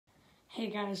Hey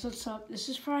guys, what's up? This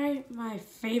is probably my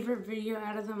favorite video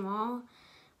out of them all.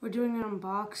 We're doing an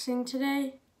unboxing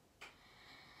today.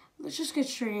 Let's just get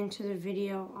straight into the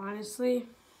video, honestly.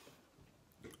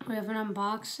 We have an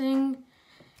unboxing.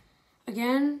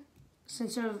 Again,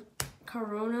 since of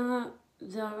Corona,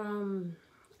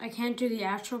 I can't do the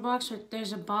actual box, but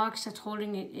there's a box that's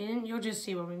holding it in. You'll just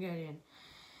see when we get in.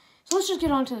 So let's just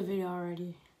get on to the video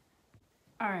already.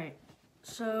 Alright,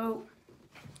 so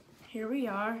here we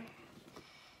are.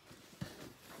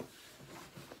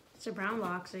 It's a brown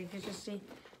box, so you can just see. It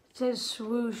says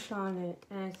swoosh on it,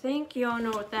 and I think you all know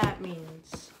what that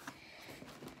means.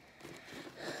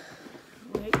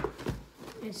 Wait.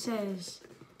 It says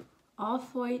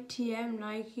Off-White TM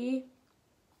Nike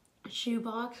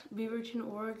shoebox, Beaverton,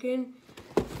 Oregon,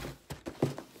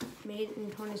 made in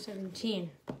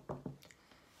 2017.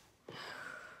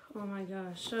 Oh my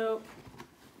gosh. So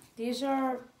these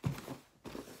are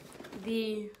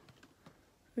the,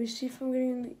 let me see if I'm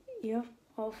getting the, yep.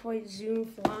 Off-White Zoom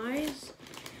flies.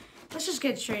 Let's just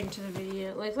get straight into the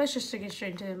video. Let's just get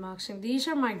straight into the unboxing. These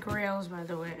are my grails, by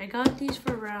the way. I got these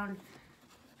for around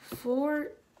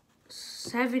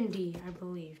 $4.70, I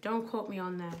believe. Don't quote me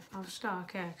on that. Off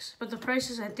StockX. But the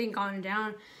prices, I think, gone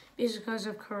down is because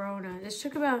of Corona. This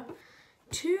took about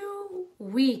 2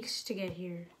 weeks to get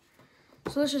here.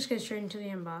 So let's just get straight into the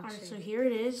unboxing. Alright, so here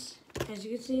it is. As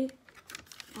you can see,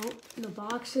 oh, the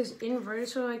box is inverted,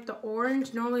 so like the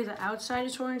orange, normally the outside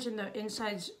is orange and the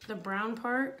inside's the brown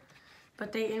part,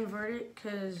 but they invert it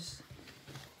because,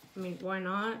 I mean, why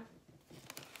not?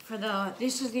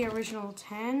 This is the original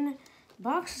 10. The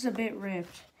box is a bit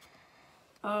ripped.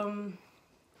 I'm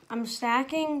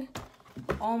stacking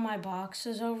all my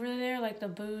boxes over there, like the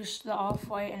Boost, the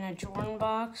Off-White, and a Jordan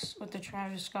box with the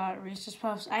Travis Scott Reese's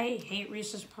Puffs. I hate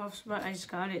Reese's Puffs, but I just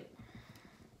got it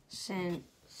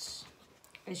since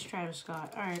it's Travis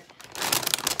Scott. Alright.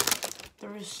 The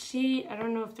receipt, I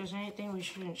don't know if there's anything we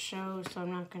shouldn't show, so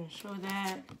I'm not going to show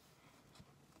that.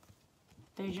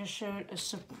 They just showed a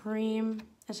Supreme.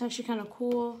 That's actually kind of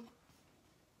cool.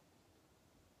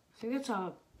 I think that's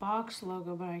a box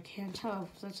logo, but I can't tell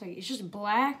if that's like, it's just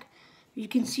black. You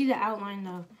can see the outline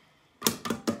though.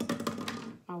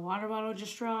 My water bottle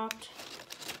just dropped.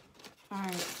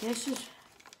 Alright, this is,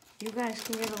 you guys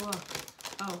can get a look.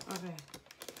 Oh, okay.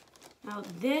 Now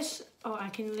this, oh, I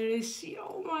can literally see,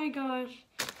 oh my gosh.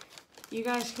 You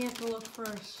guys can have to look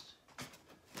first.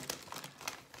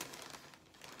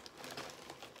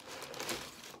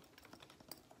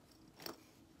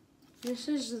 This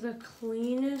is the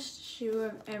cleanest shoe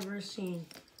I've ever seen.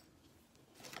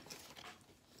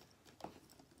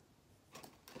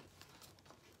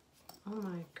 Oh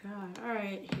my god. All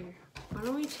right, here. Why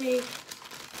don't we take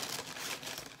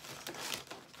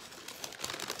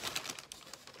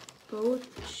both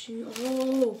shoes?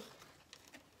 Oh,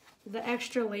 the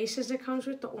extra laces that comes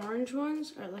with the orange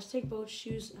ones. All right, let's take both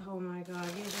shoes. Oh my god,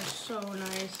 these are so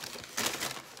nice.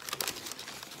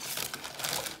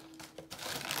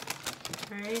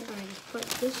 All right, I'm gonna just put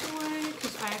this away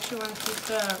because I actually want to keep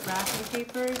the wrapping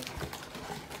paper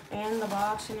and the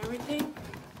box and everything.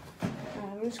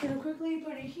 I'm just gonna quickly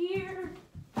put it here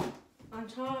on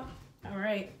top. All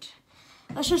right,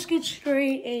 let's just get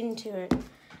straight into it.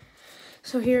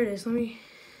 So here it is. Let me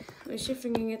see if I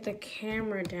can get the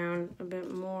camera down a bit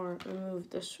more and move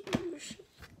the swoosh.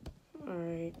 All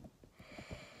right.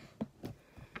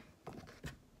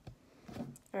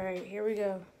 All right, here we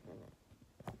go.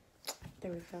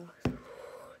 There we go.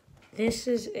 This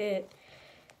is it.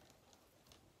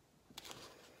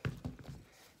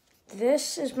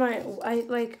 This is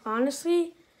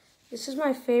honestly, this is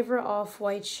my favorite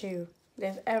Off-White shoe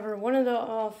they've ever, one of the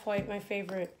Off-White, my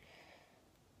favorite.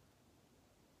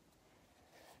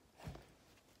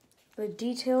 The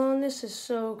detail on this is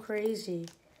so crazy.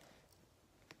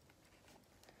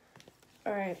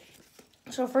 All right.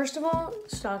 So first of all,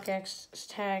 StockX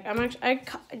tag.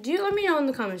 Do you let me know in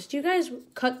the comments? Do you guys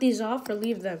cut these off or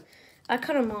leave them? I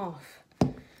cut them off.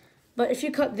 But if you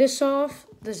cut this off,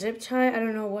 the zip tie, I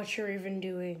don't know what you're even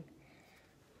doing.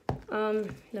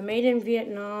 The made in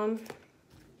Vietnam.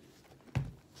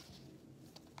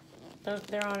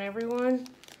 They're on everyone.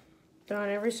 They're on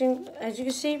every single, as you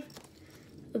can see.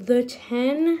 The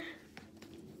 10,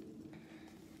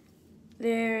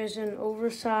 there's an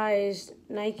oversized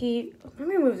Nike, let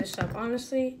me move this up,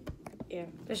 honestly. Yeah,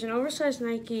 there's an oversized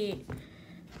Nike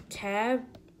tab.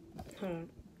 Hold on,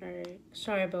 all right,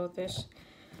 sorry about this.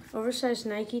 Oversized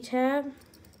Nike tab.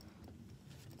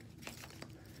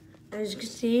 As you can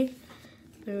see,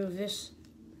 move this,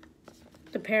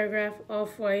 the paragraph,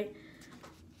 Off-White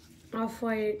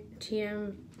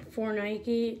TM for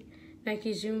Nike.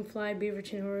 Nike Zoom Fly,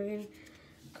 Beaverton, Oregon.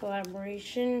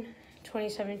 Collaboration,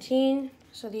 2017.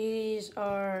 So these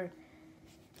are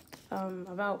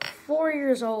about 4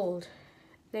 years old.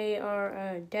 They are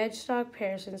a dead stock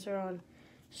pair since they're on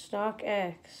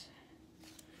StockX.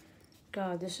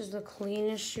 God, this is the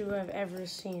cleanest shoe I've ever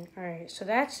seen. All right, so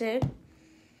that's it.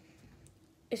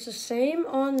 It's the same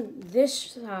on this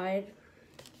side.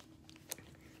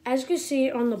 As you can see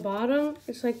on the bottom,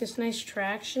 it's like this nice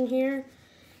traction here.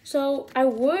 So I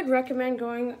would recommend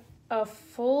going a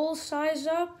full size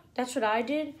up. That's what I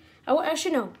did.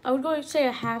 Actually, no. I would go say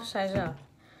a half size up.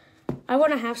 I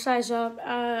went a half size up.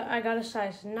 I got a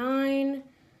size 9.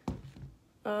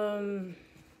 God,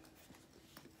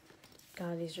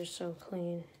 these are so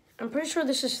clean. I'm pretty sure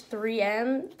this is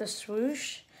 3M, the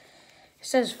swoosh. It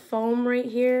says foam right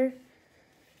here.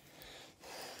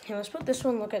 Okay, let's put this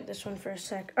one, look at this one for a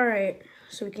sec. All right,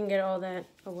 so we can get all that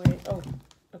away. Oh,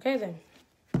 okay then.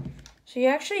 So you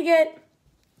actually get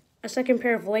a second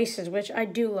pair of laces, which I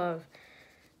do love.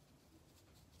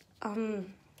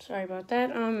 Sorry about that.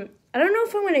 I don't know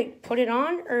if I'm gonna put it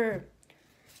on or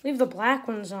leave the black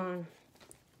ones on.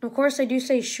 Of course, I do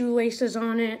say shoelaces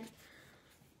on it.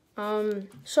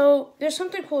 So there's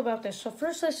something cool about this. So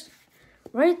first,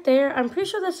 right there, I'm pretty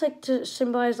sure that's like to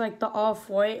symbolize like the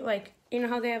off-white, like, you know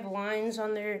how they have lines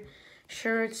on their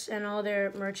shirts and all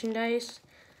their merchandise?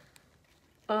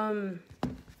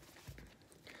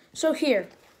 So here.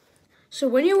 So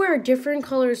when you wear a different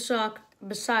colored sock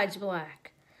besides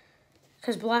black,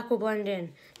 because black will blend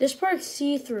in, this part's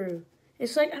see-through.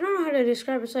 It's like, I don't know how to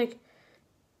describe it. It's like,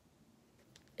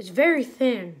 it's very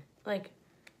thin. Like,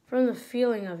 from the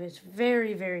feeling of it, it's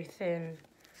very, very thin.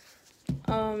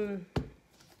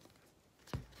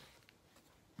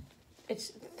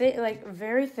 It's like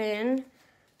very thin,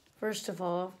 first of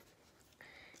all.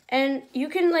 And you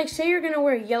can like say you're gonna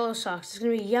wear yellow socks. It's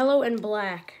gonna be yellow and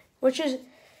black, which is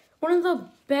one of the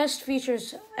best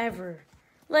features ever.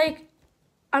 Like,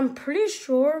 I'm pretty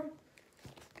sure,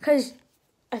 because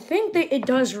I think that it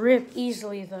does rip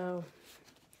easily though.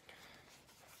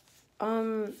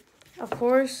 Of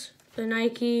course, the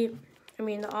Nike,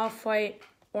 the off-white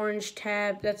orange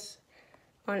tab, that's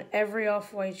on every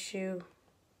off-white shoe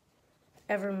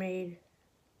ever made.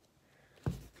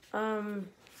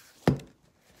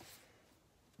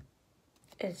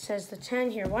 It says the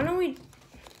 10 here. Why don't we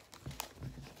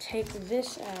take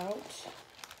this out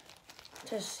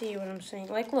to see what I'm saying?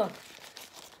 Like, look.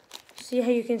 See how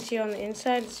you can see on the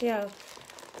inside? See how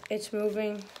it's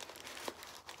moving?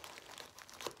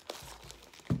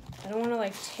 I don't want to,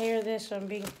 like, tear this, so I'm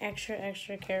being extra,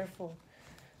 extra careful.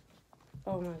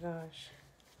 Oh, my gosh.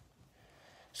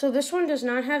 So this one does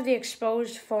not have the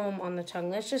exposed foam on the tongue.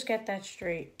 Let's just get that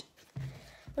straight.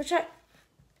 Which I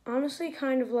honestly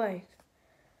kind of like.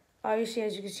 Obviously,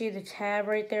 as you can see, the tab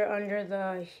right there under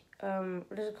the,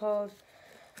 what is it called?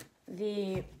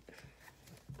 The,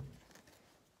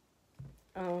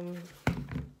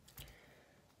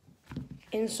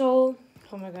 insole.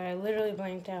 Oh my god, I literally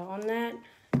blanked out on that.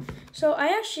 So I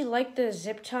actually like the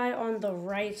zip tie on the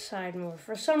right side more.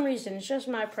 For some reason, it's just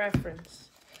my preference.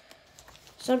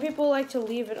 Some people like to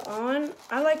leave it on.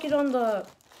 I like it on the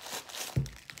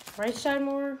right side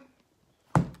more.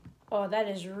 Oh, that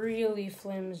is really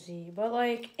flimsy. But,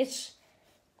 like, it's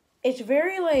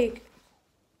very, like,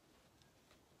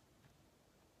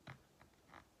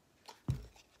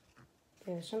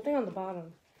 there's something on the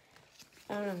bottom.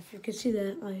 I don't know if you can see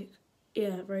that, like,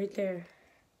 yeah, right there.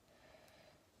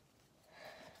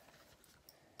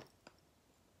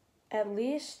 At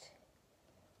least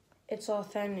it's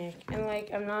authentic. And, like,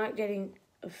 I'm not getting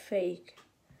a fake.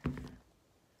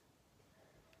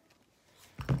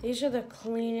 These are the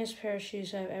cleanest pair of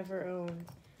shoes I've ever owned.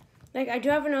 Like, I do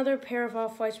have another pair of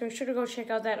Off-Whites. Make sure to go check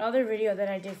out that other video that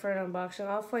I did for an unboxing.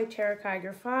 Off-White Terra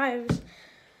Kiger 5s.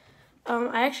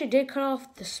 I actually did cut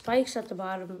off the spikes at the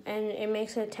bottom, and it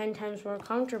makes it 10 times more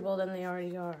comfortable than they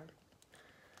already are.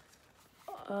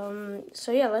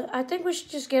 So yeah, I think we should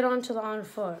just get on to the on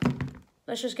foot.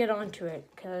 Let's just get on to it,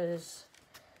 because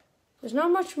there's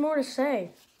not much more to say.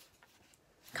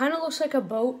 Kind of looks like a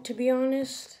boat, to be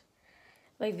honest.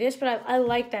 Like this, but I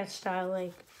like that style.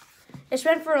 Like, it's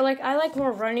meant for, like, I like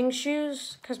more running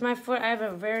shoes, because my foot, I have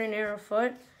a very narrow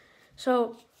foot.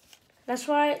 So that's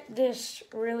why this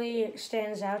really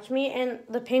stands out to me. And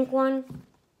the pink one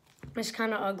is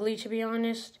kind of ugly, to be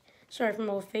honest. Sorry if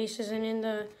my face isn't in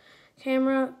the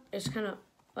camera. It's kind of,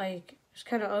 like, it's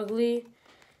kind of ugly,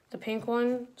 the pink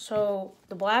one. So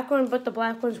the black one, but the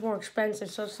black one's more expensive.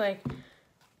 So it's like,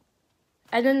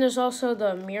 and then there's also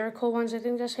the Miracle ones. I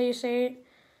think that's how you say it.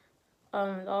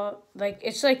 Like,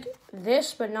 it's like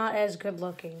this, but not as good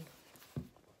looking.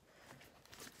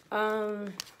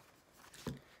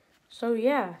 So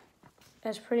yeah,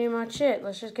 that's pretty much it.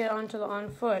 Let's just get on to the on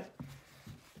foot.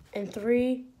 In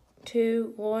 3,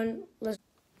 2, 1, let's.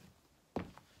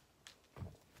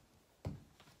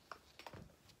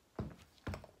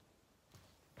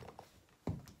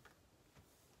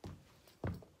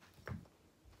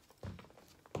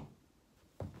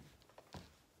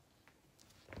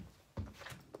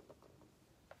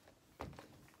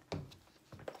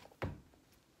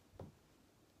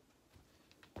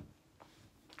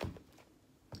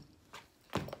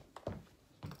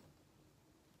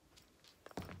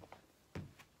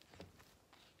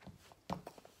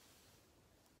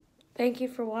 Thank you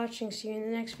for watching. See you in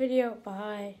the next video.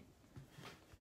 Bye.